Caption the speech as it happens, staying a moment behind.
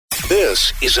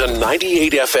This is a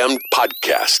 98 FM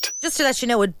podcast. Just to let you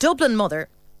know, a Dublin mother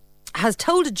has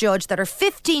told a judge that her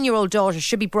 15-year-old daughter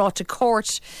should be brought to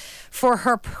court for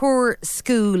her poor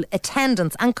school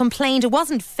attendance and complained it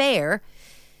wasn't fair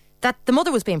that the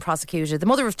mother was being prosecuted. The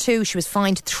mother of two, she was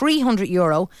fined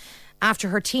 €300 after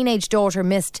her teenage daughter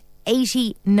missed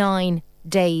 89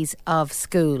 days of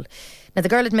school. Now, the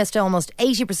girl had missed almost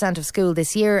 80% of school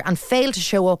this year and failed to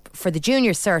show up for the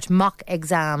junior cert mock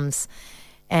exams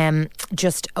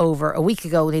just over a week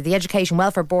ago. The Education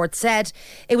Welfare Board said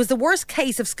it was the worst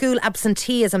case of school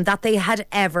absenteeism that they had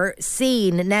ever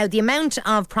seen. Now, the amount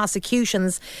of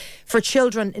prosecutions for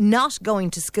children not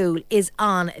going to school is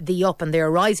on the up, and they're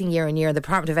rising year on year. The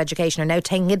Department of Education are now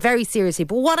taking it very seriously.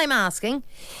 But what I'm asking,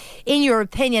 in your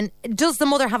opinion, does the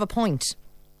mother have a point?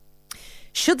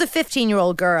 Should the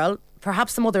 15-year-old girl,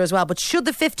 perhaps the mother as well, but should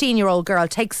the 15-year-old girl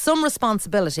take some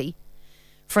responsibility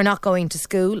for not going to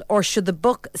school, or should the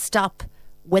buck stop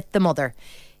with the mother?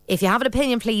 If you have an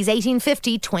opinion, please,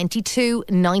 1850 22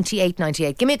 98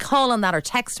 98. Give me a call on that or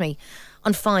text me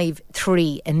on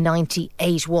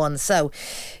 53981. So,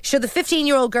 should the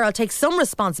 15-year-old girl take some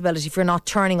responsibility for not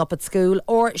turning up at school,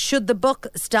 or should the buck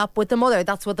stop with the mother?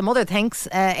 That's what the mother thinks.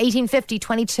 1850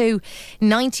 22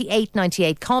 98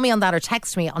 98. Call me on that or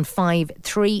text me on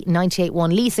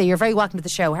 53981. Lisa, you're very welcome to the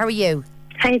show. How are you?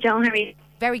 Hey, John, how are you?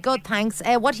 Very good, thanks.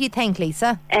 What do you think,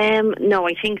 Lisa? No,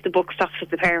 I think the buck stops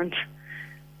with the parent,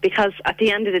 because at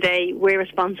the end of the day, we're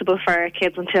responsible for our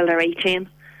kids until they're 18,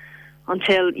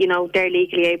 until, you know, they're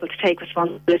legally able to take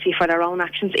responsibility for their own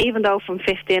actions, even though from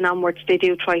 15 onwards they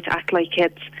do try to act like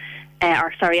kids,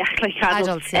 act like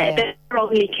adults. They're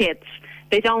only kids.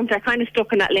 They're kind of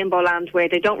stuck in that limbo land where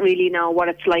they don't really know what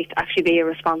it's like to actually be a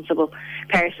responsible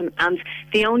person. And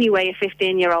the only way a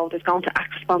 15-year-old is going to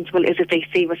act responsible is if they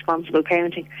see responsible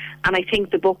parenting. And I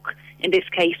think the book, in this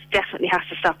case, definitely has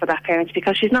to stop with that parent,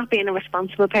 because she's not being a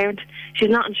responsible parent. She's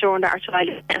not ensuring that her child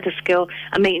is getting to school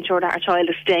and making sure that her child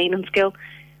is staying in school.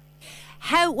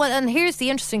 How? Well, and here's the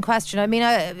interesting question. I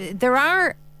mean, there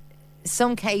are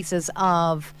some cases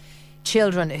of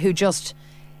children who just...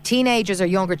 teenagers or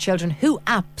younger children who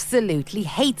absolutely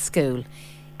hate school.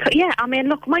 Yeah, I mean,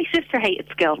 look, my sister hated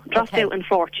school, dropped out in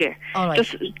fourth year. Right.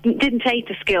 Just didn't take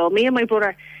to school. Me and my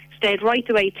brother stayed right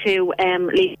the way to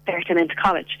leave and into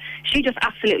college. She just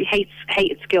absolutely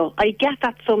hated school. I get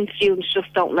that some students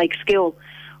just don't like school,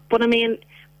 but I mean,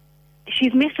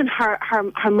 she's missing her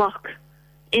mock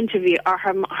interview or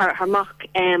her mock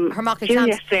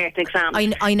junior cert exam.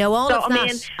 I know all of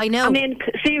that. I mean,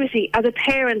 seriously, as a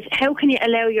parent, how can you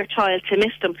allow your child to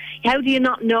miss them? How do you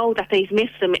not know that they've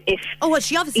missed them? If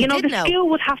she obviously did know. The school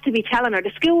would have to be telling her.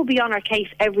 The school would be on her case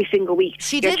every single week.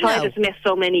 Your child has missed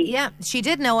so many. Yeah, she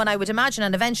did know, and I would imagine,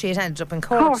 and eventually it ended up in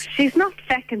court. Of course, she's not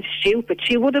fucking stupid.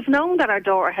 She would have known that her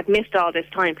daughter had missed all this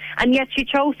time, and yet she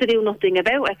chose to do nothing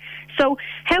about it. So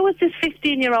how is this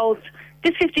 15-year-old...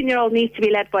 This 15-year-old needs to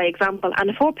be led by example, and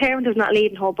if her parent is not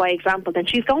leading her by example, then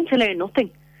she's going to learn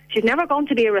nothing. She's never going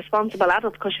to be a responsible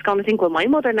adult, because she's going to think, well, my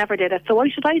mother never did it, so why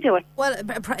should I do it? Well,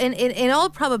 in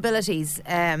all probabilities,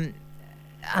 and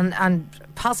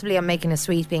possibly I'm making a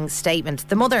sweeping statement,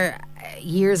 the mother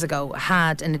years ago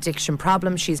had an addiction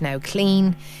problem. She's now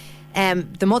clean.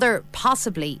 The mother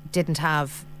possibly didn't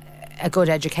have a good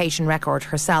education record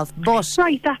herself, but...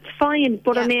 Right, that's fine,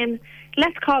 but yeah. I mean...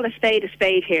 Let's call a spade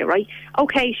here, right?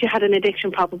 Okay, she had an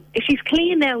addiction problem. If she's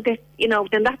clean now, then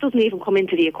that doesn't even come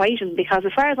into the equation, because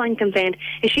as far as I'm concerned,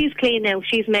 if she's clean now,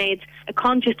 she's made a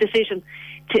conscious decision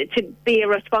to be a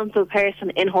responsible person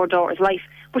in her daughter's life.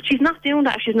 But she's not doing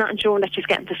that if she's not ensuring that she's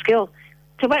getting to school.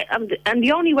 And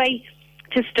the only way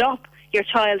to stop your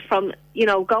child from,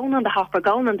 going on the hop or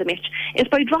going on the mitch is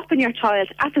by dropping your child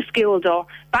at the school door,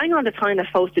 bang on the time they're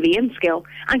supposed to be in school,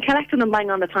 and collecting them bang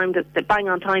on time they're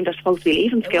supposed to be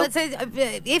leaving school. Well,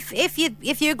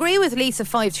 if you agree with Lisa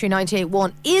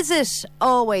 53981, is it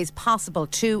always possible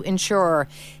to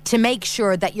make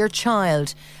sure that your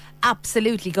child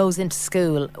absolutely goes into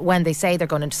school when they say they're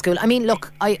going into school? I mean,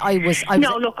 look, I'm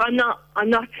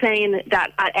not saying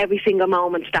that at every single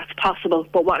moment that's possible,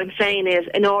 but what I'm saying is,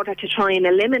 in order to try and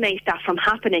eliminate that from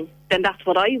happening, then that's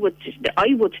what I would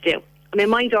do. I mean,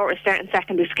 my daughter is starting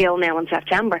secondary school now in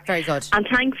September. Very good. And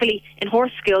thankfully, in her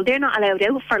school, they're not allowed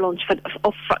out for lunch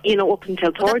up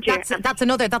until third year. That's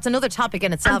another topic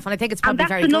in itself, and I think it's probably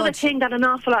very good. And that's another thing that an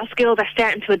awful lot of schools are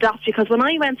starting to adopt, because when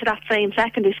I went to that same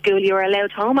secondary school, you were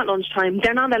allowed home at lunchtime.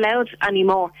 They're not allowed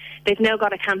anymore. They've now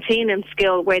got a canteen in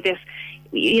school where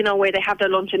where they have their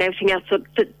lunch and everything else. So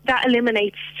that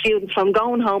eliminates students from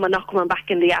going home and not coming back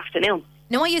in the afternoon.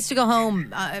 No, I used to go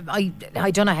home. I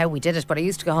don't know how we did it, but I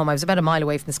used to go home. I was about a mile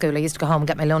away from the school. I used to go home and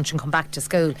get my lunch and come back to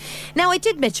school. Now, I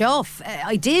did mitch off.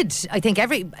 I did. I think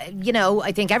everybody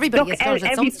has done it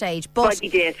at some stage. But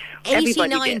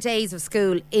 89 days of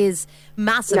school is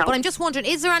massive. No. But I'm just wondering,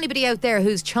 is there anybody out there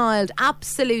whose child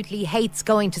absolutely hates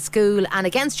going to school and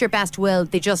against your best will,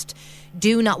 they just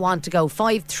do not want to go?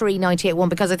 53981,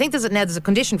 because I think there's a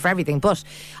condition for everything, but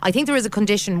I think there is a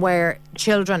condition where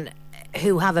children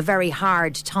who have a very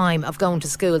hard time of going to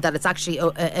school, that it's actually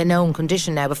a known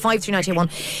condition now. But 53981.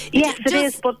 Yes, it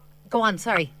is. But go on.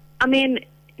 Sorry. I mean,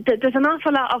 there's an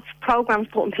awful lot of programmes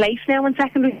put in place now in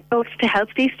secondary schools to help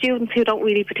these students who don't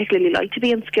really particularly like to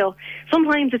be in school.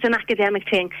 Sometimes it's an academic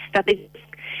thing that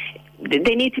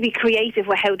they need to be creative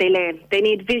with how they learn. They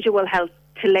need visual help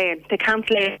to learn. They can't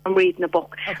learn from reading a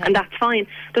book, and that's fine.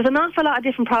 There's an awful lot of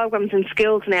different programmes in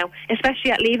schools now,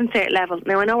 especially at Leaving Cert level.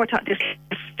 Now, I know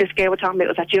this girl we're talking about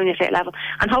was at Junior Cert level,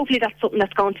 and hopefully that's something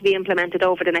that's going to be implemented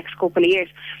over the next couple of years.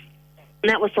 And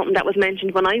that was something that was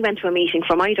mentioned when I went to a meeting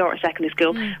for my daughter's secondary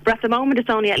school. But at the moment, it's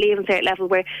only at Leaving Cert level,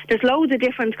 where there's loads of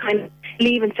different kind of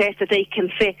Leaving Certs that they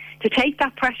can fit to take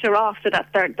that pressure off, so that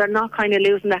they're not kind of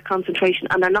losing that concentration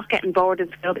and they're not getting bored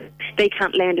in school. They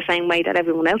can't learn the same way that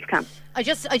everyone else can. I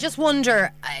just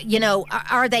wonder,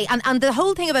 are they... And the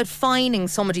whole thing about fining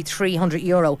somebody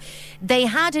 €300, they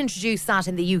had introduced that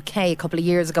in the UK a couple of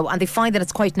years ago, and they find that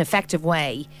it's quite an effective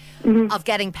way of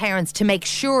getting parents to make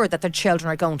sure that their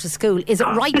children are going to school. Is it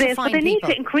right to fine people? But they need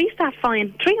to increase that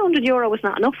fine. €300 is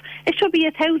not enough. It should be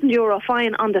 €1,000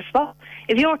 fine on the spot.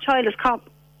 If your child is caught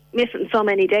missing so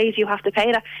many days, you have to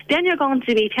pay that. Then you're going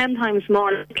to be 10 times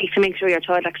more likely to make sure your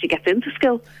child actually gets into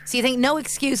school. So you think no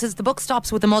excuses, the buck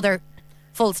stops with the mother,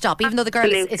 full stop, even though the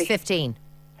girl is 15?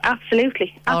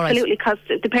 Absolutely, because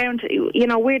the parent,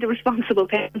 we're the responsible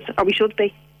parents, or we should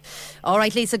be. All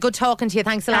right, Lisa, good talking to you.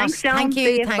 Thanks a lot. Thanks, John. Thank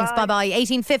you. Thanks. Bye-bye.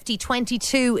 1850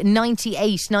 22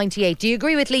 98 98. Do you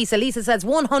agree with Lisa? Lisa says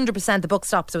 100% the buck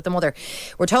stops with the mother.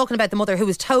 We're talking about the mother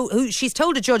who she's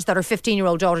told a judge that her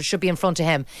 15-year-old daughter should be in front of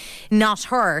him, not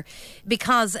her,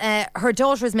 because her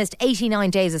daughter has missed 89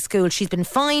 days of school. She's been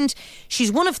fined.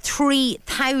 She's one of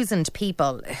 3,000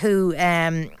 people who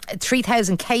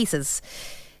 3,000 cases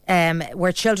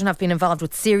where children have been involved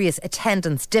with serious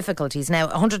attendance difficulties. Now,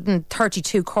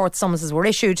 132 court summonses were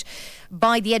issued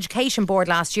by the Education Board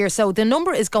last year, so the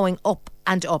number is going up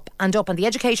and up and up, and the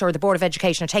Education or the Board of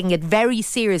Education are taking it very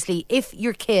seriously if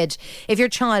your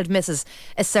child misses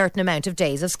a certain amount of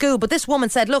days of school. But this woman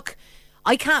said, look,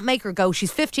 I can't make her go.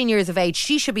 She's 15 years of age.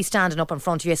 She should be standing up in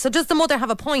front of you. So does the mother have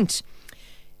a point?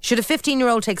 Should a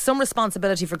 15-year-old take some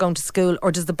responsibility for going to school,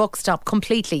 or does the buck stop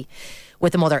completely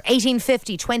with the mother?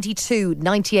 1850 22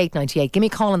 98 98. Give me a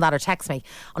call on that or text me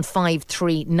on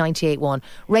 53981.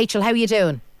 Rachel, how are you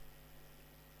doing?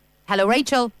 Hello,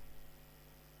 Rachel.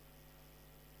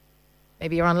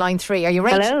 Maybe you're on line 3. Are you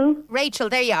Rachel? Hello. Rachel,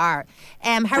 there you are.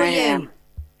 How are you?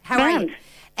 How are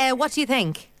you? What do you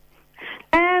think?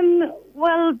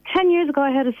 Well, 10 years ago I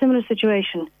had a similar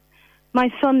situation. My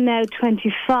son, now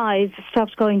 25,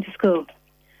 stopped going to school.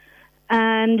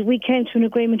 And we came to an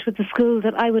agreement with the school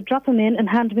that I would drop him in and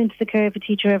hand him into the care of a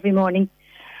teacher every morning,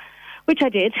 which I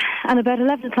did. And about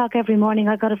 11 o'clock every morning,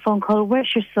 I got a phone call,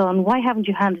 where's your son? Why haven't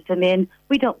you handed him in?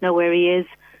 We don't know where he is.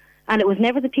 And it was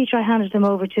never the teacher I handed him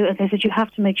over to. And they said, you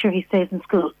have to make sure he stays in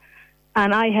school.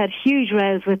 And I had huge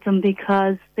rows with them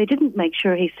because they didn't make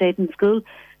sure he stayed in school.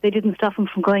 They didn't stop him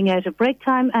from going out at break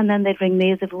time, and then they'd ring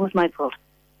me as if it was my fault.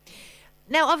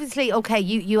 Now, obviously, okay,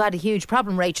 you had a huge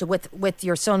problem, Rachel, with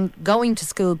your son going to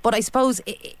school. But I suppose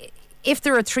if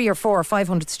there are 300 or 400 or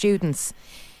 500 students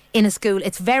in a school,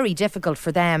 it's very difficult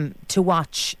for them to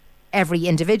watch every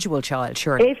individual child,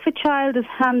 surely. If a child is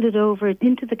handed over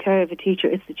into the care of a teacher,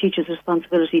 it's the teacher's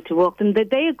responsibility to walk them.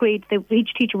 They agreed that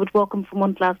each teacher would walk them from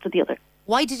one class to the other.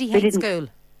 Why did he hate school?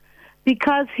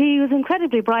 Because he was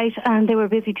incredibly bright and they were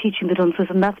busy teaching the dunces,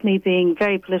 and that's me being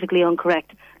very politically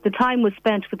incorrect. The time was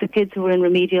spent with the kids who were in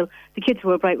remedial. The kids who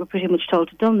were bright were pretty much told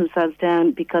to dumb themselves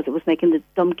down because it was making the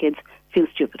dumb kids feel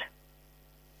stupid.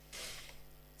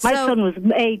 My son was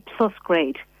A+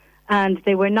 grade, and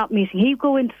they were not meeting. He'd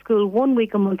go into school 1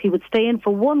 week a month. He would stay in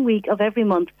for 1 week of every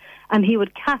month, and he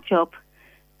would catch up,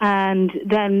 and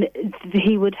then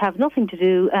he would have nothing to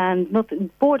do and nothing,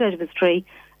 bored out of his tree,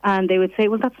 and they would say,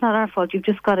 well, that's not our fault. You've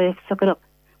just got to suck it up.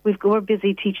 We're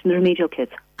busy teaching the remedial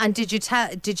kids. And did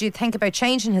you think about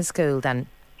changing his school then?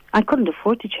 I couldn't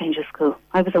afford to change his school.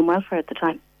 I was on welfare at the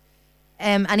time.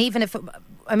 And even if,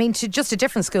 to just a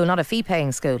different school, not a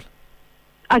fee-paying school?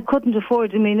 I couldn't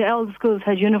afford. All the schools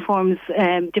had uniforms,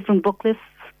 different book lists,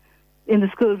 in the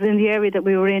schools in the area that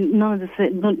we were in. No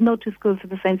two schools had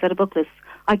the same set of book lists.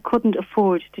 I couldn't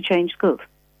afford to change schools.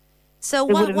 So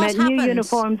it would have what meant happened? New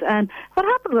uniforms, and what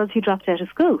happened was he dropped out of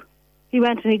school. He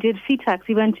went and he did FETAX.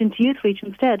 He went into youth reach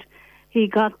instead. He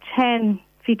got 10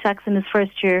 FETAX in his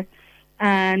first year,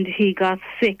 and he got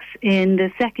 6 in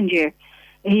the second year.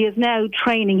 He is now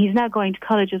training. He's now going to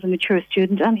college as a mature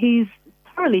student, and he's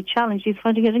thoroughly challenged. He's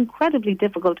finding it incredibly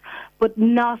difficult, but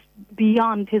not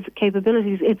beyond his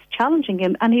capabilities. It's challenging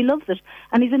him, and he loves it.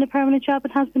 And he's in a permanent job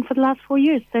and has been for the last 4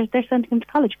 years. They're sending him to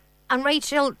college. And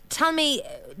Rachel, tell me,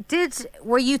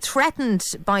 were you threatened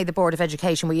by the Board of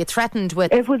Education? Were you threatened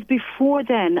with... It was before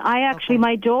then.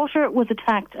 My daughter was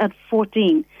attacked at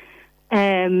 14,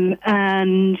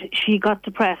 and she got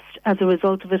depressed as a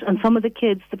result of it. And some of the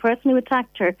kids, the person who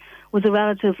attacked her was a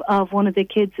relative of one of the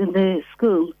kids in the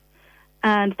school.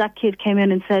 And that kid came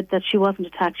in and said that she wasn't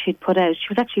attacked, she'd put out. She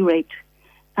was actually raped.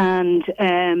 And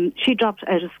she dropped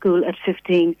out of school at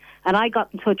 15. And I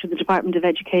got in touch with the Department of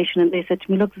Education, and they said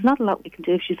to me, look, there's not a lot we can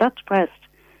do. If she's that depressed,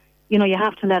 you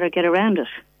have to let her get around it.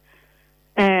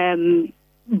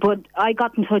 But I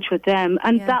got in touch with them,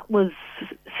 and that was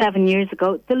 7 years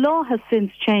ago. The law has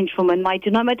since changed from when my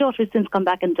daughter has since come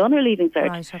back and done her Leaving Cert.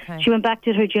 Right, okay. She went back,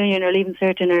 did her junior and her Leaving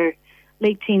Cert in her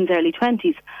late teens, early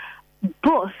 20s.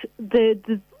 But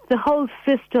the whole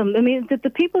system,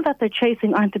 the people that they're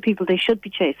chasing aren't the people they should be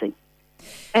chasing.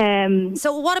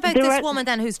 So what about this woman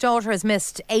then whose daughter has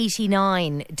missed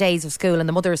 89 days of school, and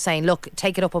the mother is saying, look,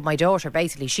 take it up with my daughter,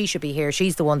 basically. She should be here.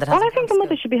 She's the one that has... Well, I think the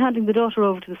mother should be handing the daughter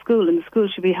over to the school, and the school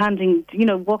should be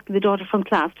walking the daughter from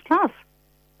class to class,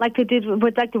 like they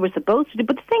were supposed to do.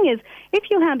 But the thing is, if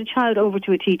you hand a child over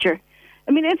to a teacher,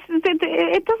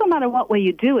 it doesn't matter what way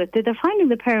you do it. They're finding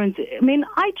the parents...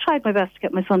 I tried my best to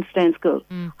get my son to stay in school.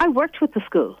 I worked with the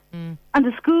school. And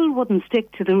the school wouldn't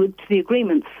stick to the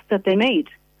agreements that they made.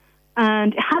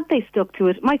 And had they stuck to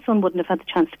it, my son wouldn't have had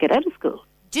the chance to get out of school.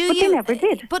 But they never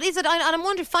did. But is it... And I'm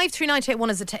wondering, 53981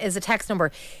 is a text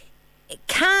number.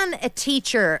 Can a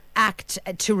teacher act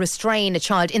to restrain a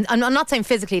child? I'm not saying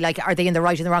physically, like, are they in the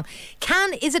right or the wrong?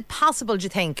 Is it possible, do you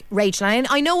think, Rachel? And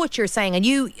I know what you're saying, and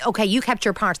you kept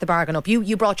your part of the bargain up.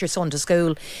 You brought your son to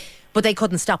school, but they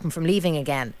couldn't stop him from leaving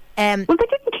again. Well, they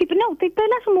didn't keep it. No, they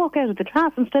let him walk out of the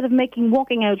class instead of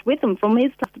walking out with him from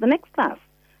his class to the next class.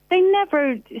 They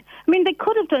never... they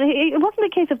could have done... It wasn't a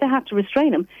case of they had to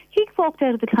restrain him. He walked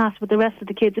out of the class with the rest of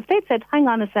the kids. If they'd said, hang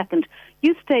on a second,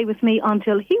 you stay with me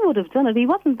until... He would have done it. He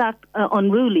wasn't that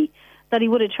unruly that he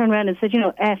would have turned around and said,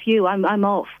 F you, I'm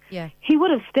off. Yeah. He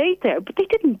would have stayed there, but they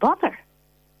didn't bother.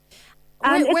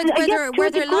 Were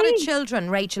there a lot of children,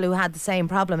 Rachel, who had the same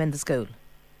problem in the school?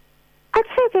 I'd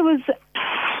say there was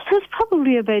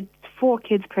probably about 4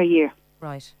 kids per year.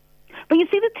 Right. But you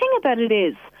see, the thing about it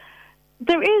is,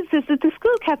 there is this, that the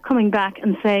school kept coming back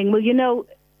and saying, well,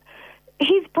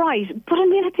 he's bright, but at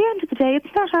the end of the day,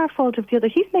 it's not our fault if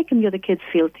he's making the other kids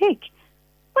feel thick.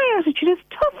 My attitude is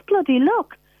tough bloody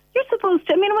luck. You're supposed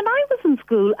to, when I was in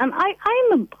school, and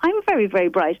I'm very, very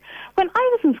bright, when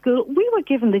I was in school, we were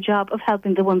given the job of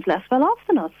helping the ones less well off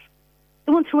than us.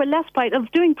 The ones who were less bright,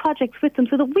 of doing projects with them,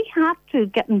 so that we had to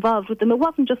get involved with them. It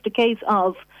wasn't just a case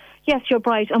of, yes, you're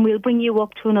bright, and we'll bring you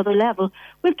up to another level.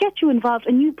 We'll get you involved,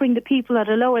 and you bring the people at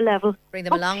a lower level bring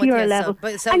them up along to with your you, level.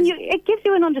 and it gives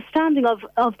you an understanding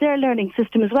of their learning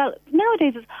system as well.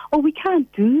 Nowadays, it's, we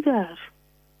can't do that.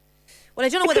 Well, I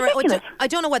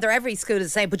don't know whether every school is the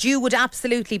same, but you would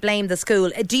absolutely blame the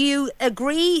school. Do you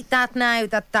agree that now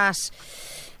that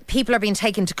people are being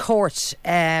taken to court?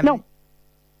 No.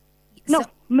 No.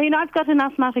 I've got an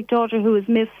asthmatic daughter who has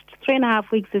missed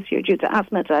 3.5 weeks this year due to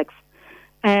asthma attacks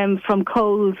from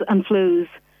colds and flus.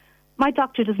 My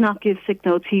doctor does not give sick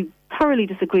notes. He thoroughly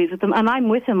disagrees with them, and I'm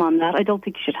with him on that. I don't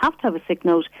think you should have to have a sick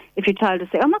note if your child is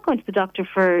sick. I'm not going to the doctor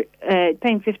for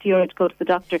paying €50 to go to the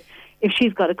doctor if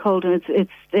she's got a cold and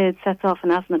it sets off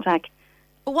an asthma attack.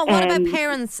 But what about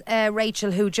parents,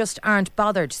 Rachel, who just aren't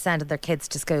bothered sending their kids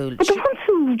to school? But the ones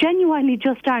who genuinely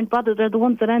just aren't bothered are the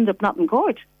ones that end up not in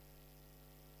court.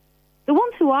 The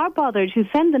ones who are bothered, who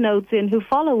send the notes in, who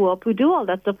follow up, who do all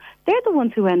that stuff, they're the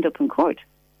ones who end up in court.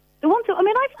 The ones who,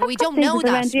 we don't know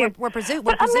that. We're presuming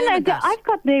that. I've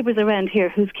got neighbours around here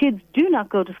whose kids do not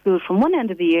go to school from one end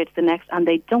of the year to the next, and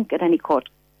they don't get any court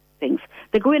things.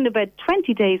 They go in about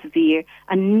 20 days of the year,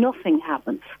 and nothing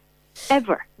happens.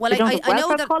 Ever. Well, they don't have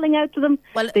welfare calling out to them.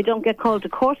 They don't get called to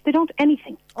court. They don't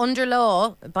anything. Under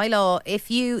law, by law, if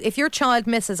your child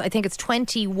misses, I think it's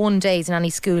 21 days in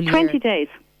any school year. 20 days.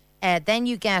 Then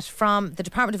you get from the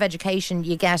Department of Education,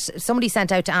 you get somebody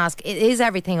sent out to ask, is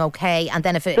everything okay? And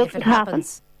then if it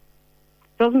happens...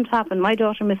 doesn't happen. My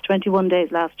daughter missed 21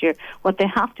 days last year. What they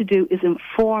have to do is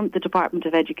inform the Department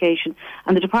of Education,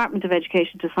 and the Department of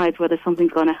Education decides whether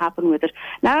something's going to happen with it.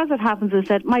 Now, as it happens, is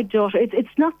that my daughter,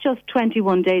 it's not just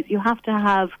 21 days. You have to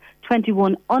have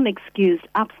 21 unexcused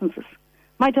absences.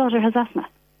 My daughter has asthma.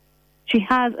 She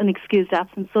has an excused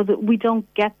absence, so that we don't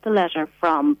get the letter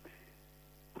from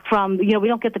we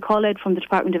don't get the call out from the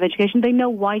Department of Education. They know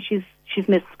why she's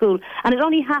missed school, and it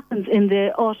only happens in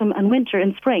the autumn and winter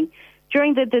and spring.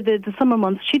 During the summer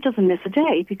months, she doesn't miss a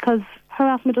day because her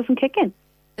asthma doesn't kick in.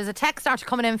 There's a text started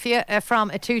coming in for you, from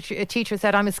a teacher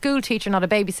said, I'm a school teacher, not a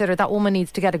babysitter. That woman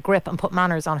needs to get a grip and put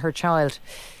manners on her child.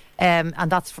 And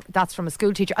that's from a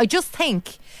school teacher. I just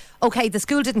think, okay, the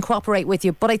school didn't cooperate with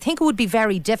you, but I think it would be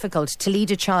very difficult to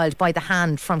lead a child by the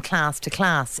hand from class to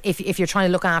class if you're trying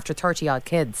to look after 30 odd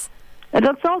kids.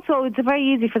 It's very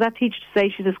easy for that teacher to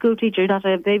say she's a school teacher, not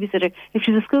a babysitter. If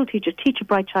she's a school teacher, teach a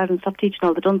bright child and stop teaching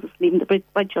all the dunces, leaving the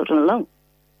bright children alone.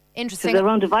 Interesting. To their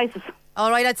own devices. All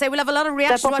right, I'd say we'll have a lot of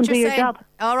reaction to what you're saying. Job.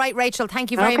 All right, Rachel,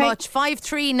 thank you very much.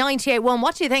 53981.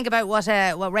 What do you think about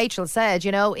what Rachel said?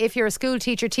 You know, if you're a school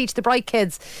teacher, teach the bright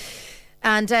kids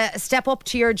and step up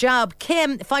to your job.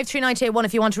 Kim, 53981,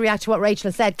 if you want to react to what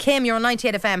Rachel said. Kim, you're on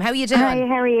 98 FM. How are you doing? Hi,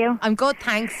 how are you? I'm good,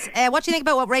 thanks. What do you think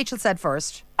about what Rachel said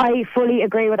first? I fully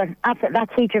agree with her. That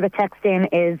teacher that texted in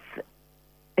is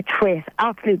a twit,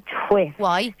 absolute twit.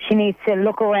 Why? She needs to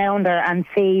look around her and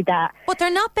see that... But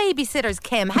they're not babysitters,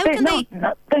 Kim. How can they...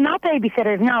 No, they're not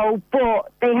babysitters, no,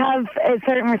 but they have a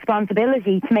certain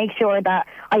responsibility to make sure that...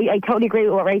 I totally agree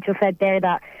with what Rachel said there,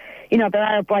 that, you know, there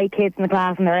are bright kids in the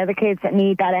class and there are other kids that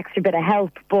need that extra bit of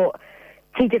help, but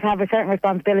teachers have a certain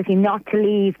responsibility not to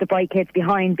leave the bright kids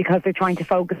behind because they're trying to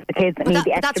focus on the kids that need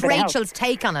the extra bit of help. That's Rachel's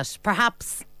take on it.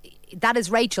 Perhaps that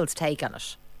is Rachel's take on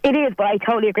it. It is, but I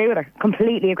totally agree with her.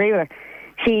 Completely agree with her.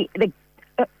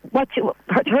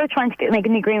 Her trying to make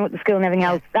an agreement with the school and everything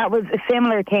else, that was a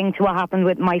similar thing to what happened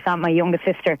with my youngest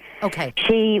sister. Okay.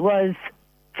 She was,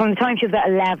 from the time she was about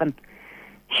 11,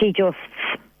 she just,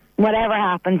 whatever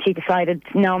happened, she decided,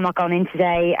 no, I'm not going in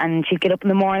today, and she'd get up in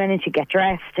the morning and she'd get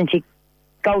dressed and she'd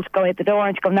go out the door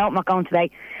and she'd go, no, I'm not going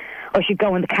today. Or she'd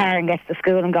go in the car and get to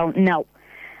school and go, no.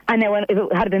 And then if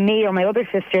it had been me or my other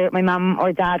sister, my mum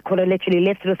or dad could have literally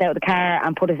lifted us out of the car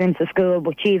and put us into school,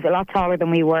 but she's a lot taller than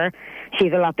we were.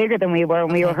 She's a lot bigger than we were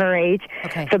when we were her age.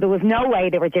 Okay. So there was no way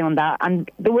they were doing that. And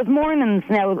there was mornings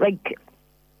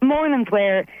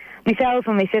where myself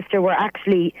and my sister were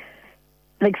actually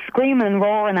like screaming and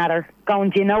roaring at her, going,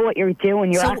 do you know what you're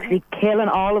doing? You're actually killing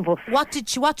all of us.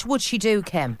 What would she do,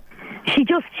 Kim? She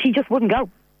just wouldn't go.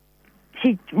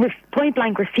 She point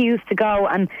blank refused to go,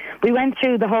 and we went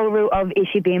through the whole route of, is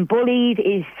she being bullied?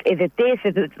 Is it this?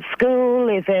 Is it school?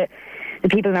 Is it the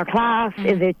people in her class?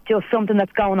 Is it just something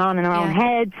that's going on in her own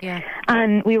head? Yeah.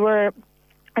 And we were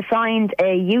assigned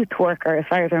a youth worker, as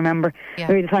far as I remember. Yeah.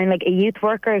 We were assigned like a youth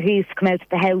worker who used to come out to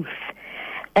the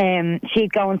house.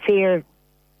 She'd go and see her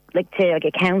to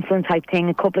a counselling type thing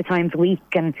a couple of times a week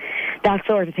and that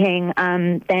sort of thing.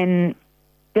 And then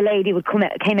the lady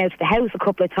came out to the house a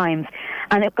couple of times,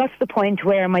 and it got to the point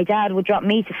where my dad would drop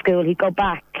me to school. He'd go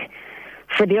back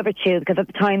for the other two, because at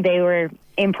the time they were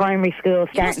in primary school,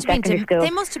 starting secondary school. They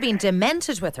must have been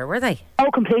demented with her, were they?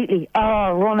 Oh, completely.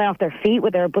 Oh, run off their feet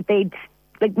with her. But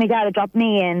my dad would drop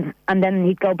me in, and then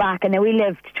he'd go back. And then we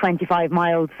lived 25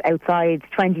 miles outside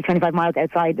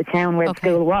the town where the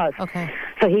school was. Okay.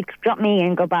 So he'd drop me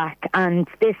in, go back, and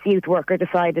this youth worker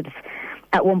decided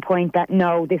at one point that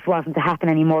no, this wasn't to happen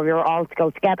anymore. We were all to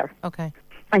go together. Okay.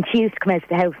 And she used to come out to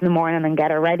the house in the morning and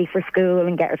get her ready for school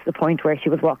and get her to the point where she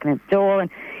was walking out the door. And,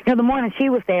 the morning she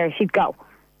was there, she'd go.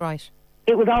 Right.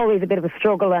 It was always a bit of a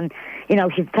struggle, and,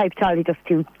 she's the type of child who just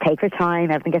to take her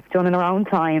time, everything gets done in her own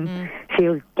time.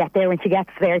 She'll get there when she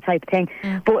gets there type of thing.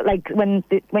 But, when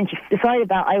she decided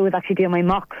that, I was actually doing my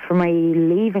mocks for my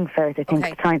leaving cert, I think,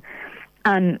 at the time.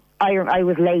 And I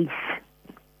was late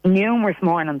numerous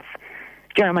mornings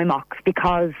during my mocks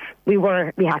because we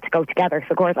had to go together.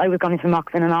 So of course I was going into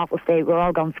mocks in an awful state. We were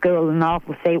all going to school in an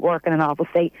awful state, work in an awful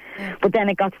state. But then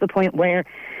it got to the point where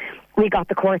we got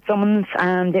the court summons,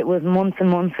 and it was months and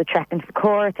months of trekking to the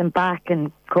court and back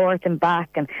and court and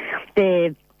back. And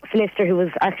the solicitor who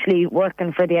was actually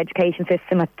working for the education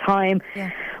system at the time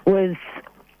was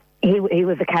he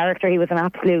was a character. He was an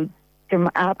absolute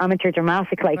amateur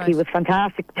dramatic. He was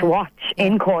fantastic to watch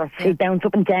in court. He'd bounce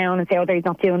up and down and say, oh, they're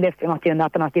not doing this, they're not doing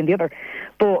that, they're not doing the other.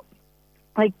 But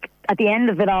at the end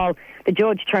of it all, the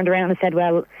judge turned around and said,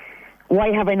 well,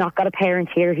 why have I not got a parent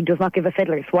here who does not give a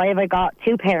fiddler's? Why have I got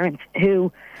two parents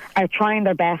who are trying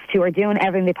their best, who are doing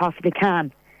everything they possibly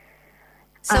can,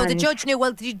 So the judge knew.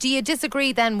 Well, do you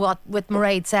disagree then with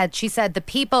Mairead said? She said the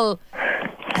people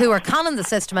who are conning the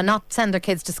system and not send their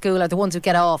kids to school are the ones who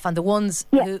get off, and the ones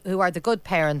who are the good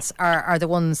parents are the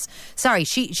ones... Sorry,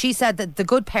 she said that the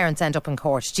good parents end up in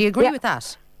court. Do you agree with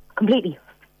that? Completely.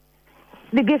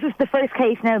 This is the first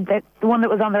case now, the one that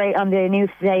was on the news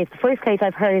today. It's the first case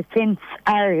I've heard since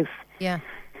ours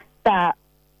that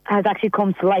has actually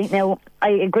come to light. Now, I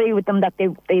agree with them that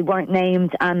they weren't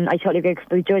named, and I totally agree because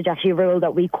the judge actually ruled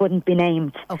that we couldn't be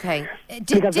named. Okay.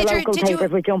 Because the local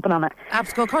papers were jumping on it.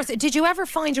 Absolutely, of course. Did you ever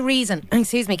find a reason,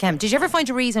 excuse me, Kim, did you ever find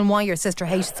a reason why your sister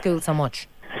hated school so much?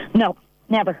 No,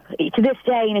 never. To this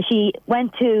day, she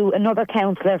went to another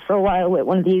counsellor for a while with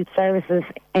one of the youth services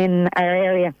in our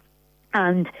area,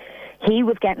 and he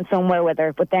was getting somewhere with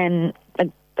her, but then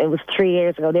it was 3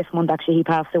 years ago this month actually he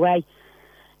passed away.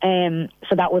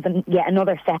 So that was yet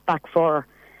another setback for her,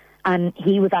 and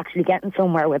he was actually getting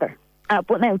somewhere with her.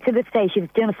 But now, to this day, she's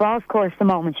doing a FOS course at the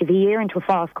moment. She's a year into a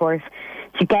FOS course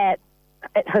to get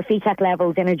her FETAC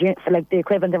levels in her so like the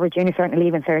equivalent of her junior cert and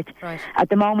leaving cert. Right. At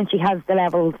the moment, she has the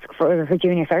levels for her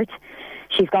junior cert.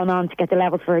 She's gone on to get the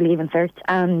levels for her leaving cert,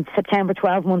 and September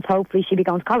 12 months, hopefully, she'll be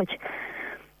going to college.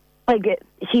 Like,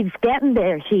 she's getting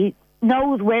there. She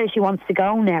knows where she wants to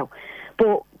go now.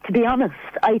 But to be honest,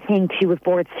 I think she was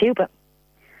bored stupid.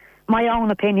 My own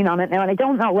opinion on it now, and I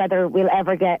don't know whether we'll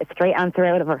ever get a straight answer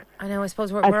out of her. I know, I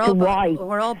suppose we're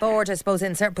all bored, I suppose,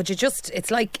 but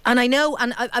it's like, and I know,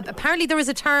 and apparently there is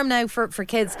a term now for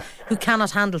kids who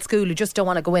cannot handle school, who just don't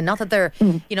want to go in. Not that they're,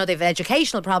 they've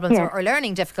educational problems or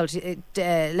learning difficulty,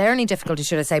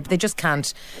 should I say, but they just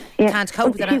can't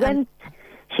cope with it.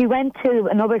 She went to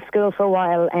another school for a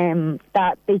while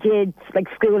that they did like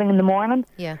schooling in the morning.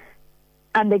 Yeah.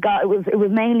 And it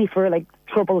was mainly for like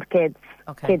troubled kids.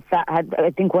 Okay. Kids that had,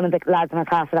 I think one of the lads in our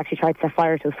class had actually tried to set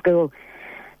fire to a school.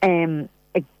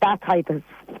 Like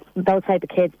those type of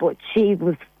kids, but she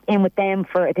was in with them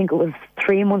for, I think it was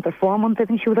 3 months or 4 months, I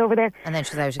think she was over there. And then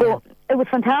she was out again. But it was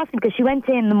fantastic because she went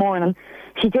in the morning,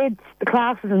 she did the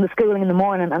classes and the schooling in the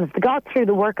morning, and if they got through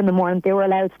the work in the morning, they were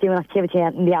allowed to do an activity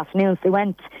in the afternoons. They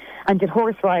went and did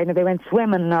horse riding, or they went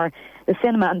swimming, or the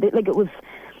cinema, and it was,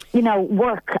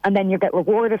 work, and then you get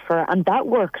rewarded for it, and that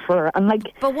works for her. And like,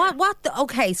 but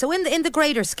okay, so in the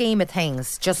greater scheme of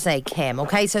things, just say Kim,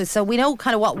 okay, so we know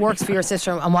kind of what works for your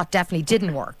sister and what definitely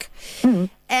didn't work.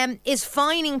 Is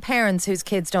fining parents whose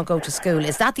kids don't go to school,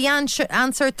 is that the answer?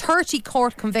 30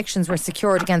 court convictions were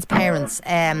secured against parents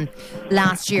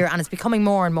last year, and it's becoming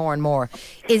more and more and more.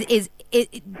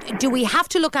 Do we have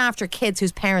to look after kids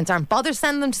whose parents aren't bothered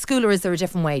sending them to school, or is there a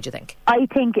different way, do you think? I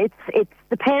think it's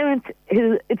the parent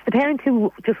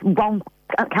who just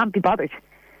can't be bothered,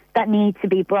 that need to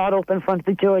be brought up in front of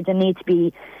the judge and need to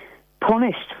be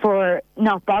punished for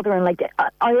not bothering. Like,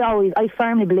 I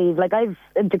firmly believe, like, I've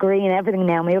a degree in everything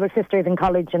now. My other sister's in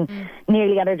college and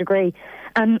nearly got her degree,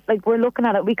 and like, we're looking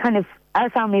at it, our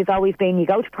family has always been, you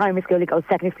go to primary school, you go to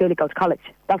secondary school, you go to college.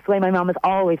 That's the way my mum has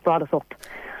always brought us up.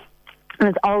 And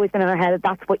it's always been in our head that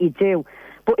that's what you do.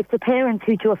 But it's the parents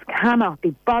who just cannot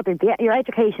be bothered. Your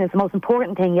education is the most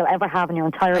important thing you'll ever have in your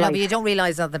entire life. But you don't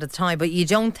realise that at the time. But you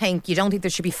don't think there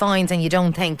should be fines, and you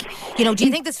don't think, do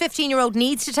you think this 15-year-old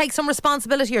needs to take some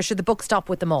responsibility, or should the book stop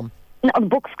with the mum? No, the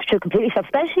book should completely stop,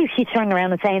 especially if she's turning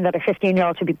around and saying that a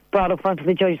 15-year-old should be brought up in front of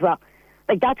the judge as well.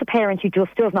 Like, that's a parent who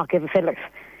just does not give a fiddler.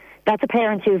 That's a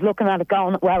parent who's looking at it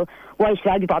going, well, why should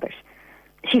I be bothered?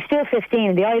 She's still 15.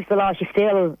 In the eyes of the law, she's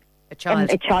still a child.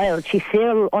 She's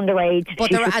still underage.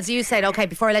 But as you said, okay,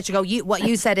 before I let you go, what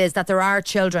you said is that there are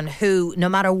children who, no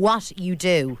matter what you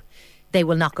do, they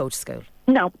will not go to school.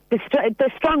 No,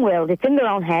 they're strong-willed. It's in their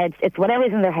own heads. It's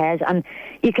whatever's in their head, and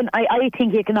you can. I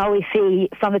think you can always see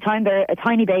from the time they're a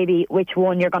tiny baby which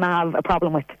one you're going to have a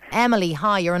problem with. Emily,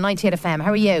 hi, you're on 98 FM.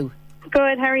 How are you?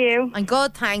 Good, how are you? I'm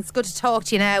good, thanks. Good to talk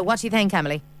to you now. What do you think,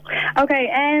 Emily? Okay,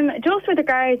 just with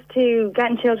regards to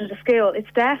getting children to school, it's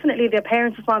definitely the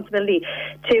parents' responsibility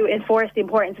to enforce the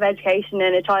importance of education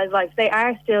in a child's life. They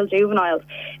are still juveniles.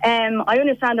 I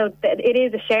understand, though, that it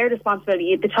is a shared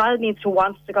responsibility. The child needs to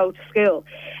want to go to school.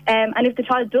 And if the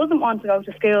child doesn't want to go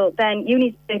to school, then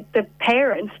the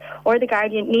parent or the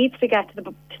guardian needs to get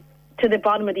to the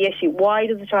bottom of the issue. Why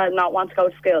does the child not want to go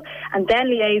to school? And then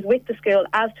liaise with the school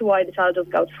as to why the child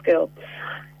doesn't go to school.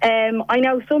 I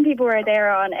know some people were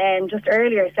there on just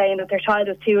earlier saying that their child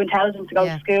was too intelligent to go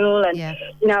to school, and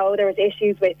there was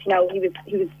issues with he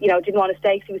was didn't want to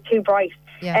stay because he was too bright.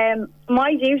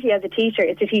 My duty as a teacher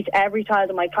is to teach every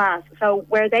child in my class. So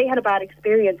where they had a bad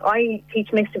experience, I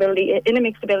teach mixed ability in a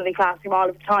mixed ability classroom all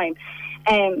of the time.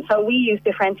 So we use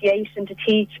differentiation to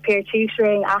teach peer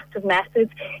tutoring, active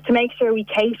methods, to make sure we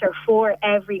cater for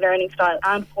every learning style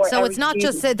and for So every it's not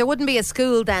student. just, there wouldn't be a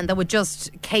school then that would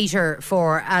just cater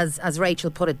for, as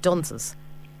Rachel put it, dunces.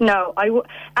 No,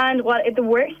 and the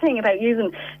worst thing about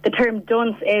using the term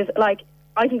dunce is, like,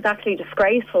 I think it's actually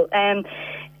disgraceful.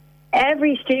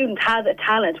 Every student has a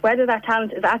talent, whether that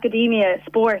talent is academia,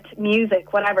 sport,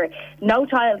 music, whatever. No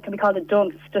child can be called a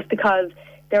dunce just because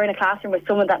they're in a classroom with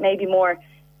someone that may be more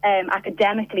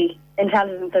academically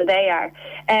intelligent than they are.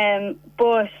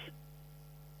 But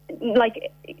like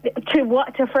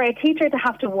for a teacher to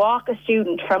have to walk a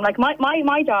student from, like,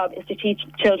 my job is to teach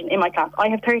children in my class. I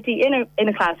have 30 in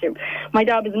a classroom. My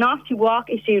job is not to walk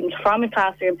a student from a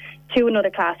classroom to another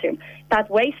classroom. That's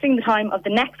wasting the time of the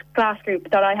next class group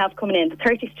that I have coming in, the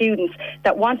 30 students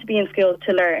that want to be in school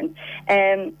to learn.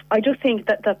 I just think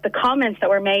that the comments that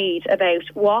were made about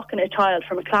walking a child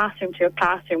from a classroom to a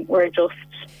classroom were just...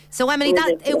 So, Emily,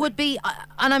 that it would be,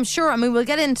 and I'm sure, I mean, we'll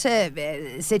get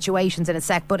into situations in a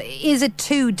sec, but is it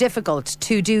too difficult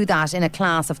to do that in a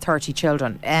class of 30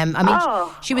 children?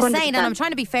 She was 100%. Saying, and I'm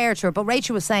trying to be fair to her, but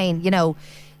Rachel was saying,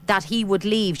 that he would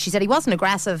leave. She said he wasn't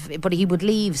aggressive, but he would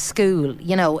leave school.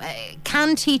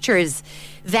 Can teachers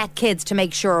vet kids to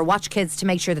make sure, or watch kids to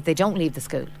make sure that they don't leave the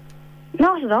school?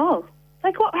 Not at all.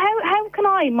 Like, how can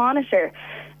I monitor?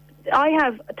 I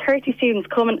have 30 students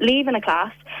leaving a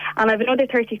class, and I have another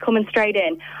 30 coming straight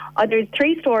in. There's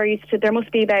 3 stories there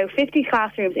must be about 50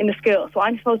 classrooms in the school. So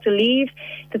I'm supposed to leave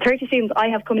the 30 students I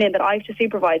have coming in that I have to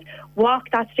supervise, walk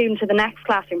that student to the next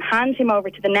classroom, hand him over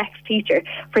to the next teacher,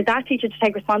 for that teacher to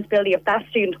take responsibility of that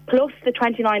student, plus the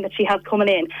 29 that she has coming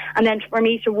in. And then for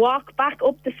me to walk back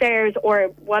up the stairs, or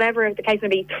whatever the case may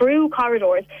be, through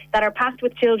corridors that are packed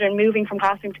with children moving from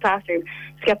classroom to classroom,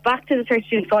 to get back to the 30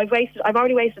 students. So I've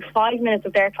already wasted 5 minutes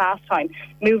of their class time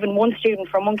moving one student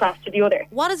from one class to the other.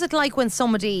 What is it like when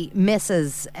somebody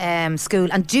misses school?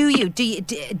 And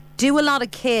do a lot of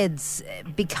kids,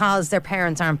 because their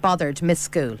parents aren't bothered, miss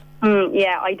school?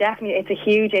 Yeah, it's a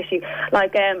huge issue.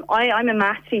 Like, I'm a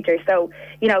maths teacher, so,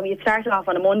 you'd start off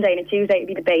on a Monday, and a Tuesday would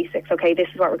be the basics. Okay, this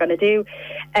is what we're going to do,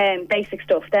 basic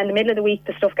stuff. Then the middle of the week,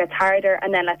 the stuff gets harder,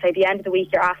 and then, let's say, the end of the week,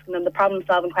 you're asking them the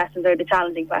problem-solving questions or the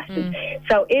challenging questions.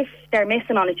 So if they're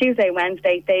missing on a Tuesday and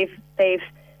Wednesday, they've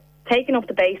taken up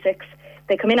the basics,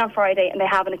 they come in on Friday and they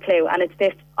haven't a clue, and it's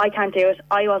this: I can't do it,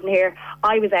 I wasn't here,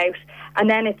 I was out. And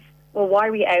then it's, well, why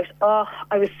were you out? Oh,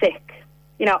 I was sick.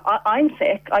 I'm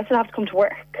sick, I still have to come to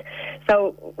work.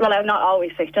 So, well, I'm not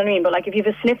always sick, do you know what I mean? But, like, if you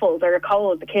have a sniffles or a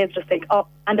cold, the kids just think, oh,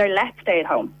 and they're let stay at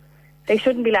home. They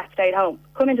shouldn't be let stay at home.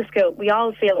 Come into school. We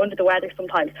all feel under the weather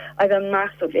sometimes. I have a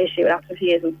massive issue with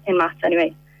absenteeism in maths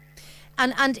anyway.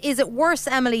 And is it worse,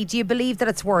 Emily? Do you believe that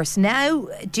it's worse now?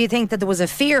 Do you think that there was a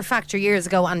fear factor years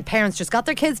ago and parents just got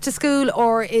their kids to school,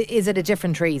 or is it a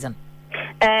different reason?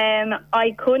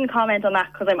 I couldn't comment on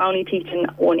that because I'm only teaching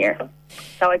 1 year,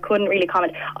 so I couldn't really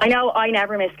comment. I know I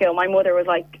never missed school. My mother was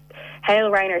like,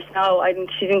 hail, rain or snow,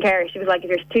 she didn't care. She was like, if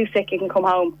you're too sick, you can come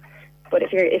home, but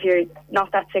if you're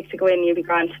not that sick to go in, you'll be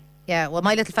grand. Yeah, well,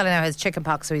 my little fella now has chicken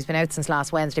pox, so he's been out since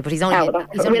last Wednesday, but he's only...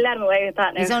 we'll let him away with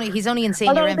that now. He's only in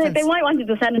senior infants. They might want you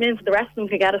to send him in so the rest of them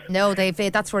could get it. No,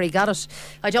 that's where he got it.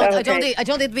 I don't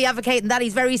think to be advocating that.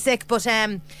 He's very sick, but...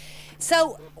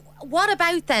 So, what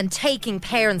about then taking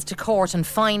parents to court and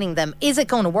fining them? Is it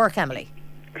going to work, Emily?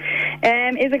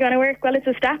 Is it going to work? Well, it's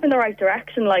a step in the right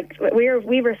direction. Like, we have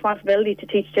a responsibility to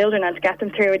teach children and to get them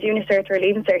through a junior cert or a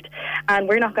leaving cert, and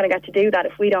we're not going to get to do that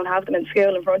if we don't have them in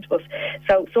school in front of us.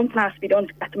 So something has to be done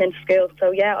to get them into school.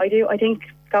 So yeah, I do. I think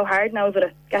go hard now with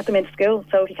it, get them into school.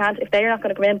 So if they're not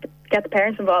going to come in, get the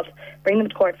parents involved, bring them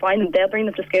to court, fine them. They'll bring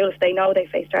them to school if they know they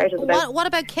face charges. What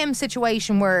about Kim's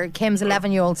situation, where Kim's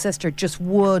 11-year-old sister just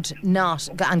would not,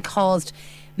 and caused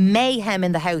mayhem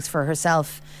in the house for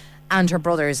herself and her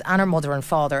brothers and her mother and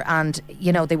father, and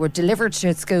they were delivered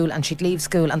to school and she'd leave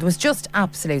school, and there was just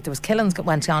there was killings that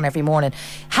went on every morning.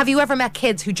 Have you ever met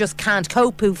kids who just can't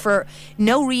cope, who for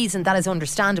no reason that is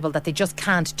understandable, that they just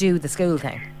can't do the school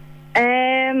thing?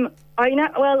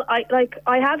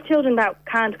 I have children that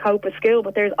can't cope with school,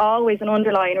 but there's always an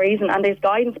underlying reason, and there's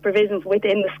guidance provisions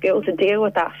within the school to deal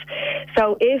with that.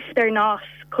 So if they're not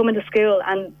coming to school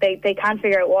and they can't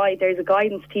figure out why, there's a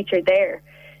guidance teacher there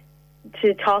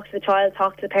to talk to the child,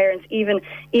 talk to the parents, even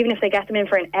if they get them in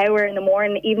for an hour in the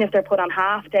morning, even if they're put on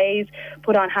half days,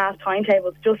 put on half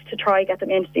timetables, just to try get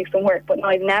them in to do some work. But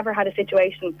I've never had a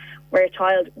situation where a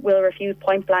child will refuse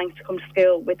point blank to come to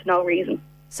school with no reason.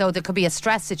 So there could be a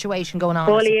stress situation going on.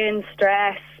 Bullying,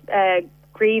 stress,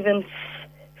 grievance,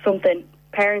 something.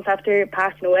 Parents after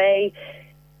passing away.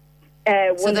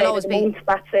 one day of the month.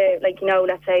 That's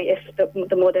let's say if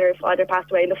the mother or father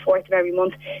passed away on the 4th of every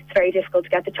month, it's very difficult to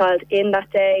get the child in that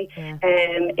day. Yeah.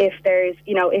 If there's,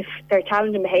 if they're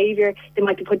challenging behaviour, they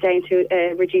might be put down to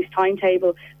a reduced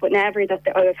timetable. But never that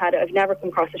I've never come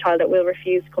across a child that will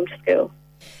refuse to come to school.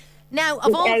 Now,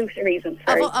 of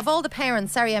all the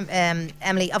parents,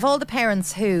 Emily, of all the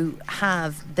parents who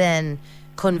have been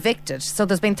convicted, so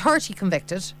there's been 30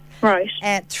 convicted. Right.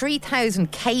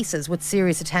 3,000 cases with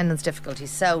serious attendance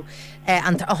difficulties. So,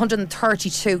 and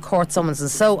 132 court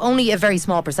summonses. So only a very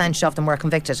small percentage of them were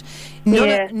convicted.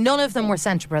 None of them were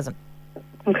sent to prison.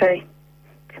 Okay.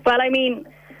 Well, I mean,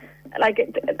 like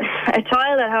a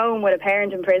child at home with a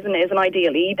parent in prison isn't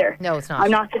ideal either. No, it's not. I'm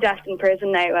not suggesting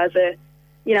prison now as a,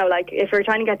 if we're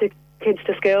trying to get the kids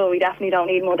to school, we definitely don't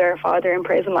need mother or father in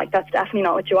prison. Like, that's definitely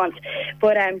not what you want.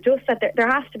 But just that there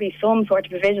has to be some sort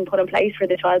of provision put in place for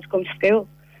the child to come to school.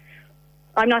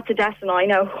 I'm not suggesting I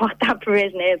know what that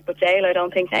provision is, but jail I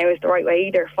don't think now is the right way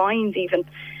either. Fines even.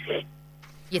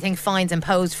 You think fines,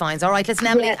 imposed fines. All right, listen,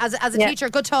 Emily, as a teacher,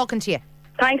 good talking to you.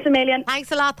 Thanks a million.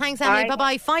 Thanks a lot. Thanks, Emily.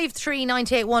 Bye-bye.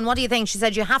 53981. What do you think? She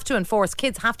said you have to enforce.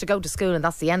 Kids have to go to school and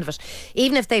that's the end of it.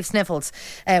 Even if they've sniffles.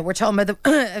 We're talking about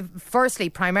firstly,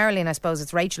 primarily, and I suppose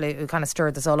it's Rachel who kind of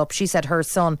stirred this all up. She said her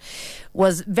son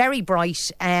was very bright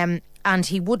and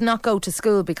he would not go to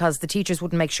school because the teachers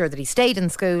wouldn't make sure that he stayed in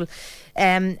school.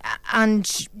 And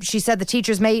she said the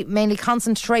teachers mainly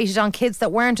concentrated on kids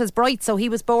that weren't as bright, so he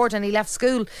was bored and he left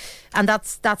school, and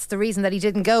that's the reason that he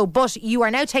didn't go. But you are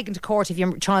now taken to court if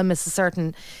your child misses a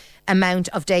certain amount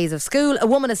of days of school. A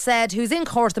woman has said, who's in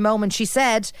court at the moment, she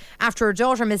said after her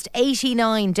daughter missed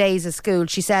 89 days of school,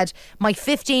 she said, my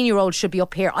 15-year-old should be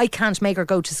up here, I can't make her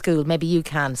go to school, maybe you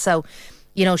can. So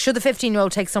should the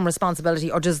 15-year-old take some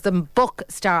responsibility, or does the buck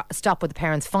stop with the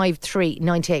parents?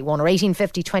 53981 or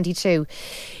 1850 22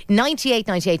 98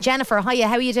 98. Jennifer, hiya,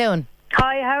 how are you doing?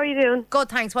 Hi, how are you doing? Good,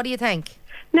 thanks. What do you think?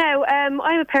 Now, I'm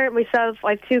a parent myself.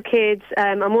 I have 2 kids,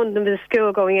 and one of them is at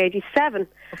school going age 7.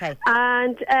 Okay.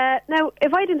 And now,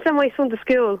 if I didn't send my son to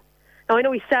school, now I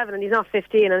know he's 7 and he's not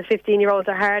 15, and 15-year-olds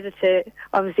are harder to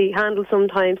obviously handle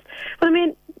sometimes. But I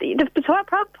mean, the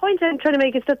point I'm trying to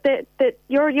make is that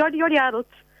you're the adults,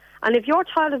 and if your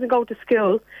child doesn't go to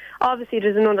school, obviously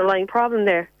there's an underlying problem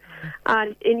there,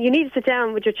 and you need to sit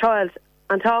down with your child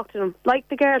and talk to them. Like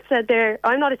the girl said there,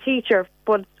 I'm not a teacher,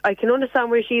 but I can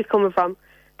understand where she's coming from.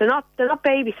 They're not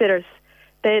babysitters.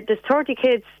 There's 30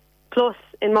 kids plus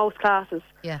in most classes.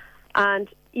 Yeah. And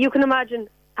you can imagine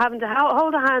having to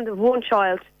hold the hand of one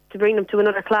child to bring them to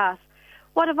another class.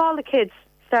 What if all the kids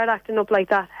start acting up like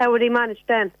that? How would he manage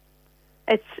then?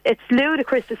 It's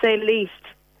ludicrous to say the least.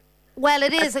 Well,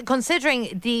 it is,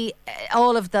 considering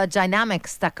all of the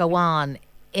dynamics that go on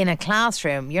in a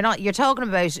classroom. You're talking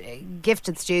about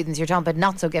gifted students, you're talking about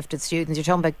not so gifted students, you're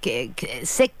talking about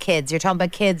sick kids, you're talking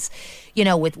about kids,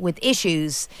 with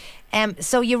issues.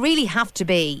 So you really have to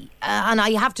be, and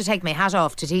I have to take my hat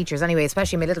off to teachers anyway,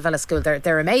 especially my little fella's school.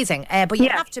 They're amazing. But you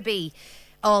have to be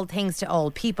all things to all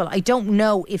people. I don't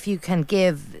know if you can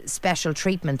give special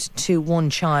treatment to one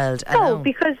child alone. No,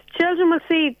 because children will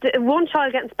see one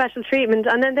child getting special treatment,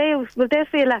 and then they'll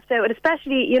feel left out. And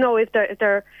especially, if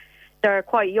they're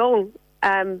quite young,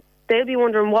 they'll be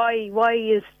wondering why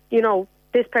is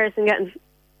this person getting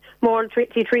more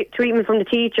treatment from the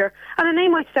teacher, and then they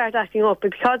might start acting up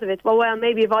because of it. Well,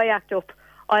 maybe if I act up,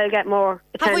 I'll get more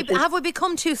attention. Have we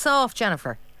become too soft,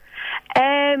 Jennifer?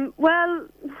 Well,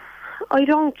 I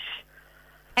don't.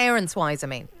 Parents-wise, I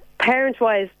mean.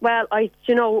 Parents-wise, well, as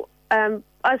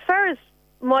far as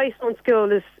my son's school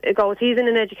goes, he's in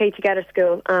an Educate Together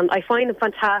school, and I find them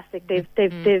fantastic.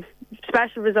 They've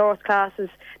special resource classes,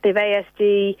 they've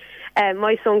ASD.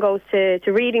 My son goes to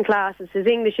reading classes. His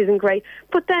English isn't great,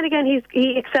 but then again,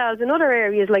 he excels in other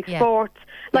areas like sports.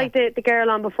 Like the girl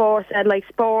on before said, like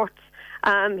sports.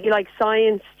 He likes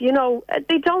science.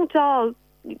 They don't all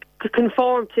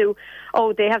conform to,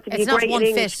 they have to be great in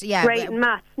English, great in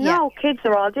maths. No, kids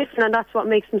are all different, and that's what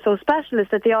makes them so special, is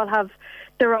that they all have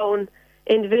their own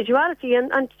individuality.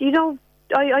 And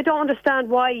I don't understand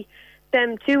why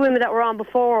them 2 women that were on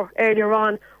before earlier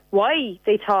on, why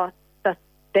they thought that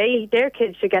their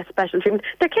kids should get special treatment.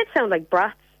 Their kids sound like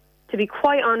brats, to be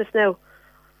quite honest now.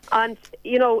 And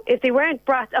if they weren't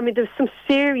brats, I mean, there's some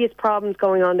serious problems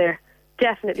going on there.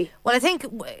 Definitely. Well, I think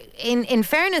in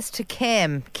fairness to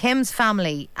Kim's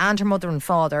family and her mother and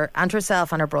father and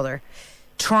herself and her brother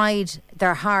tried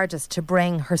their hardest to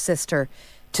bring her sister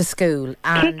to school.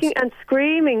 And kicking and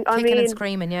screaming. Kicking and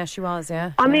screaming, yeah, she was,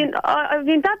 yeah. I mean,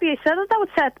 that being said, that would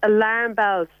set alarm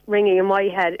bells ringing in my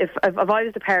head. If I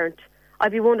was the parent,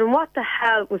 I'd be wondering what the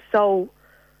hell was so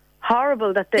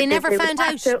horrible that they never would found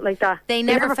act out like that. They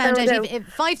never found out.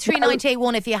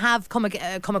 53981, if you have come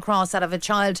across that of a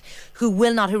child who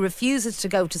refuses to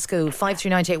go to school,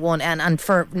 53981, and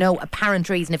for no apparent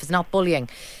reason, if it's not bullying.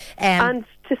 And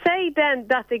to say then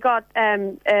that they got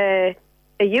a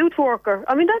youth worker,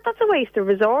 I mean that's a waste of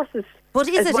resources. But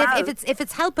is it, well. if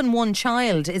it's helping one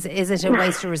child, is it a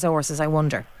waste of resources, I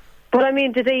wonder? But I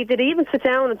mean, did they even sit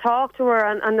down and talk to her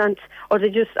and or they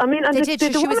just? I mean, and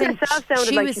the woman herself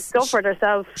sounded like she scuppered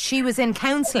herself. She was in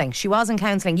counselling. She was in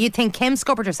counselling. You'd think Kim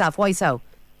scuppered herself. Why so?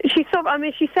 She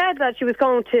said that she was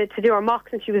going to do her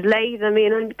mocks and she was late. I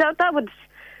mean, and that would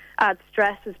add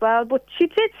stress as well. But she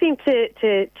did seem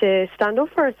to stand up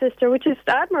for her sister, which is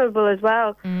admirable as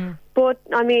well. Mm. But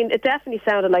I mean, it definitely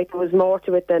sounded like there was more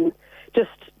to it than just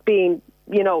being,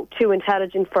 too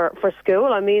intelligent for school.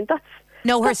 I mean, that's.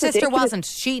 No, her sister ridiculous.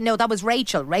 wasn't. That was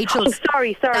Rachel. Rachel's. Oh,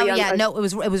 sorry.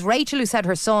 It was Rachel who said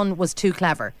her son was too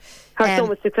clever. Her son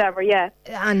was too clever, yeah.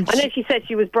 And then she said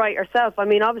she was bright herself. I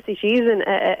mean, obviously she's an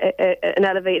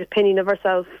elevated opinion of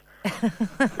herself.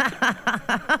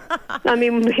 I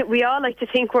mean, we all like to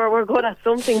think we're good at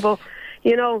something, but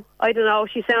I don't know.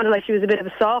 She sounded like she was a bit of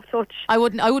a soft touch. I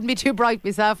wouldn't be too bright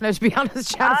myself now, to be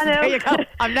honest. Janice, there you go.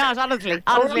 I'm not, honestly.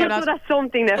 I'm not. Good at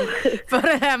something now.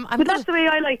 But that's the way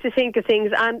I like to think of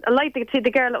things. And I like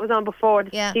the girl that was on before.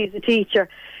 She's a teacher.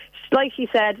 Like she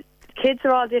said, kids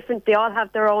are all different. They all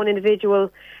have their own individual,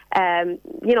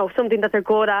 something that they're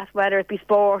good at, whether it be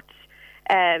sport,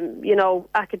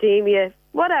 academia,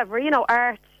 whatever,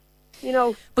 art.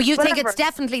 But you whatever. think it's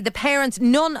definitely the parents.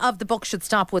 None of the book should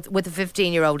stop with a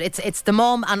 15-year-old. It's the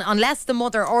mum, and unless the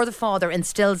mother or the father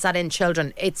instills that in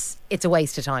children, it's a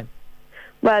waste of time.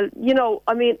 Well,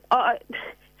 I mean,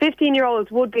 15-year-olds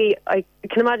would be. I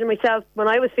can imagine myself when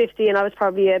I was 50, and I was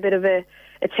probably a bit of a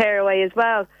tearaway as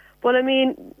well. But I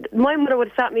mean, my mother would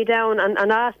have sat me down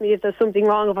and asked me if there's something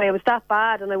wrong, if I was that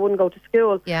bad and I wouldn't go to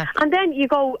school. Yeah. And then you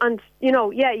go and you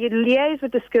liaise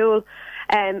with the school.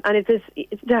 And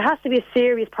there has to be a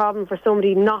serious problem for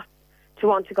somebody not to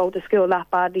want to go to school that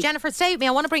badly. Jennifer, stay with me.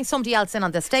 I want to bring somebody else in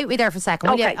on this. Stay with me there for a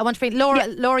second. Okay. I want to bring Laura.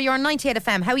 Yeah. Laura, you're on 98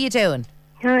 FM. How are you doing?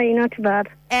 Hi, not too bad.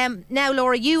 Now,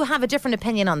 Laura, you have a different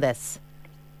opinion on this.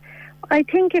 I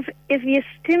think if you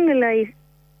stimulate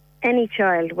any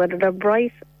child, whether they're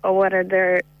bright or whether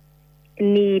they're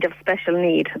in need of special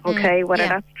need, whether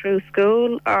that's through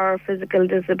school or physical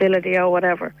disability or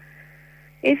whatever,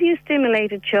 if you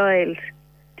stimulate a child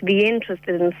to be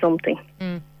interested in something,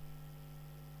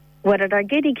 whether they're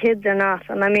giddy kids or not,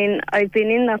 and I mean, I've been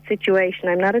in that situation.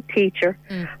 I'm not a teacher,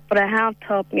 but I have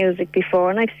taught music before,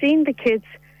 and I've seen the kids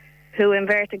who,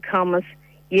 inverted commas,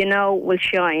 will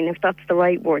shine, if that's the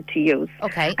right word to use.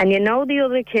 Okay. And the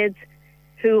other kids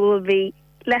who will be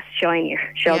less shinier,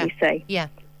 shall we say. Yeah.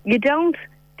 You don't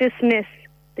dismiss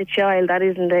the child that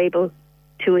isn't able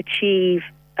to achieve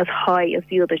as high as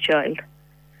the other child.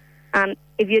 And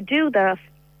if you do that,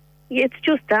 it's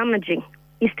just damaging.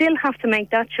 You still have to make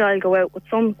that child go out with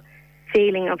some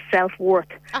feeling of self-worth.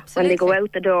 Absolutely. When they go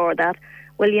out the door, that,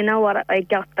 well, you know what, I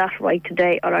got that right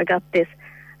today, or I got this.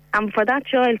 And for that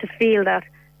child to feel that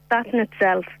in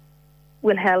itself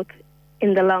will help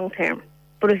in the long term.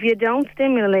 But if you don't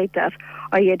stimulate that,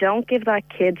 or you don't give that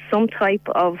kid some type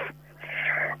of,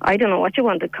 I don't know what you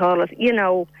want to call it,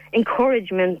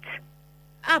 encouragement.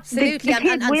 Absolutely. The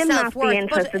kids will not be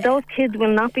interested. Those kids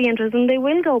will not be interested, and they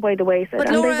will go by the wayside,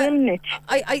 and Laura, they will niche.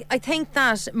 I think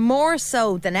that more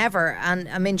so than ever, and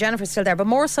I mean, Jennifer's still there, but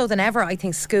more so than ever, I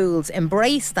think schools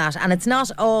embrace that, and it's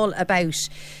not all about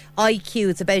IQ,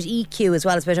 it's about EQ as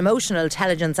well. It's about emotional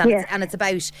intelligence, and it's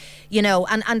about,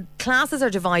 and classes are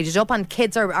divided up, and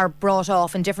kids are brought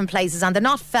off in different places, and they're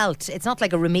not felt. It's not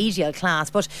like a remedial class,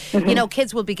 but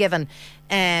kids will be given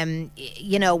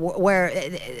where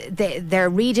their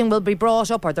reading will be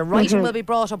brought up, or their writing will be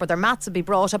brought up, or their maths will be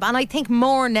brought up. And I think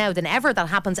more now than ever that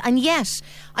happens, and yet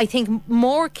I think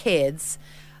more kids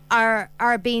are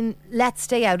being let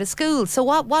stay out of school. So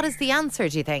what is the answer,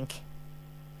 do you think?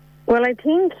 Well, I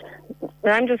think,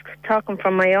 I'm just talking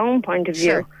from my own point of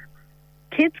view. Sure.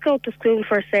 Kids go to school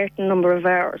for a certain number of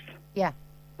hours. Yeah.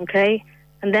 Okay?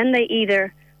 And then they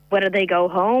either, whether they go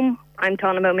home, I'm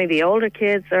talking about maybe older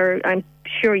kids, or I'm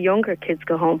sure younger kids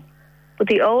go home. But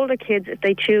the older kids, if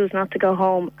they choose not to go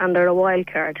home and they're a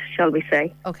wild card, shall we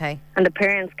say. Okay. And the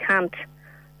parents can't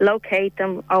locate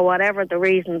them, or whatever the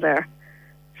reasons are,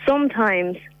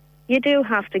 sometimes you do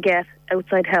have to get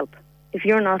outside help. If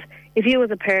you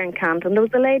as a parent can't. And there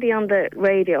was a lady on the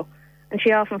radio, and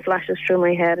she often flashes through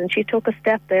my head, and she took a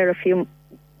step there a few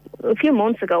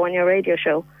months ago on your radio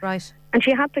show. Right. And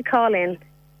she had to call in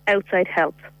outside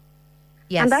help.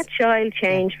 Yes. And that child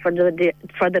changed for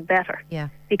the better. Yeah.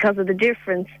 Because of the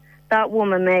difference that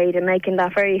woman made in making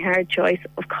that very hard choice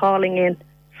of calling in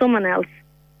someone else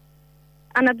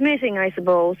and admitting, I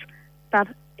suppose,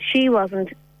 that she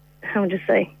wasn't, how would you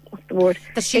say, what's the word?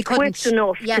 That she equipped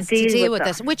enough yes, to deal with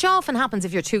this, which often happens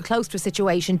if you're too close to a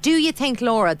situation. Do you think,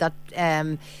 Laura, that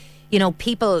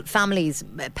people, families,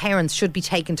 parents should be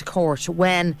taken to court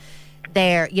when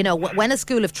they're, when a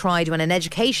school have tried, when an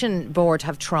education board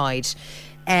have tried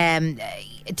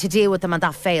to deal with them and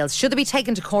that fails? Should they be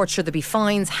taken to court? Should there be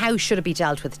fines? How should it be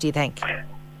dealt with, do you think?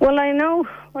 Well, I know.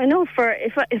 For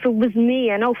if it was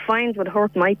me, I know fines would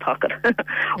hurt my pocket.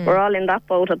 We're all in that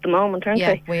boat at the moment, aren't we?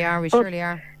 Yeah, we are. We surely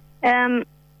are. I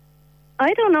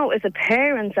don't know if the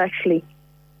parents actually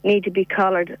need to be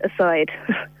collared aside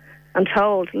and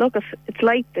told, look, if it's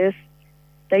like this,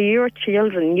 they're your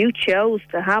children, you chose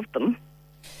to have them,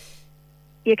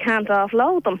 you can't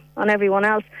offload them on everyone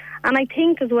else. And I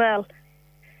think as well,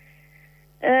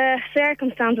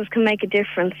 circumstances can make a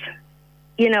difference.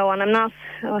 And I'm not,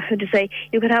 how to say,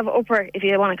 you could have upper, if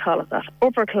you want to call it that,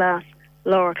 upper class,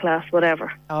 lower class,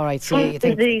 whatever. All right, so you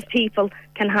think these people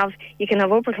can have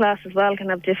upper class as well, can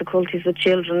have difficulties with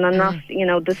children and not,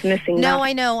 dismissing that. No,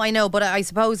 I know, but I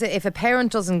suppose if a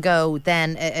parent doesn't go,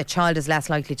 then a child is less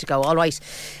likely to go. All right.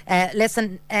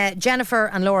 Listen, Jennifer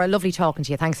and Laura, lovely talking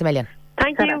to you. Thanks a million.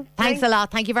 Thank you. Thanks a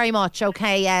lot. Thank you very much.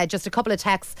 Okay, just a couple of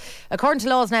texts. According to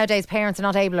laws nowadays, parents are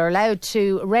not able or allowed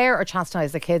to rear or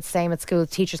chastise their kids. Same at school.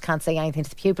 Teachers can't say anything to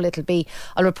the pupil. It'll be,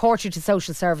 I'll report you to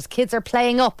social service. Kids are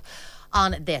playing up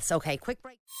on this. Okay, quick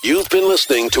break. You've been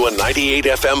listening to a 98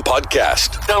 FM podcast.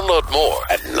 Download more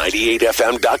at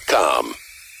 98fm.com.